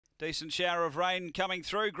Decent shower of rain coming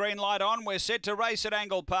through. Green light on. We're set to race at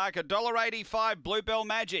Angle Park. $1.85 Bluebell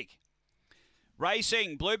Magic.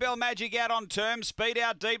 Racing, Bluebell Magic out on terms, speed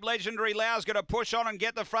out deep. Legendary Lau's going to push on and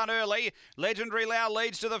get the front early. Legendary Lau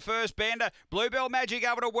leads to the first bend. Bluebell Magic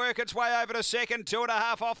able to work its way over to second,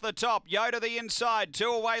 2.5 off the top. Yoda the inside, 2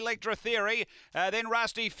 away Electra Theory. Then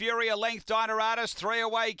Rusty Fury, a length Diner Artist. 3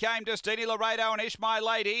 away came Destiny Laredo and Ishmael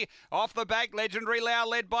Lady. Off the back, Legendary Lau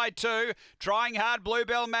led by 2. Trying hard,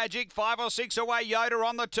 Bluebell Magic, 5 or 6 away. Yoda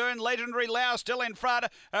on the turn. Legendary Lau still in front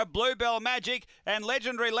of Bluebell Magic, and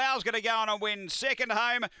Legendary Lau's going to go on and win. Second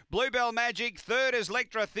home, Bluebell Magic. Third is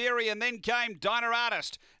Electra Theory, and then came Diner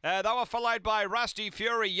Artist. They were followed by Rusty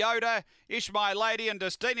Fury, Yoda, Ishmael Lady, and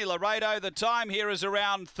Destiny Laredo. The time here is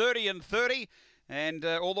around 30 and 30, and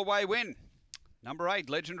all the way win. Number 8,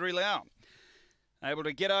 Legendary Lau. Able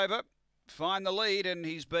to get over, find the lead, and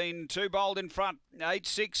he's been too bold in front.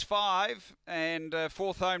 8-6-5, and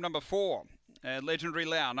fourth home, number 4. Legendary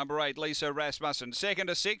Lau, number 8, Lisa Rasmussen. Second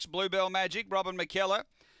to 6, Bluebell Magic, Robin McKellar.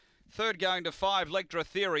 Third going to 5, Electra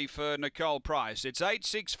Theory for Nicole Price. It's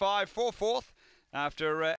 8-6-5 for fourth after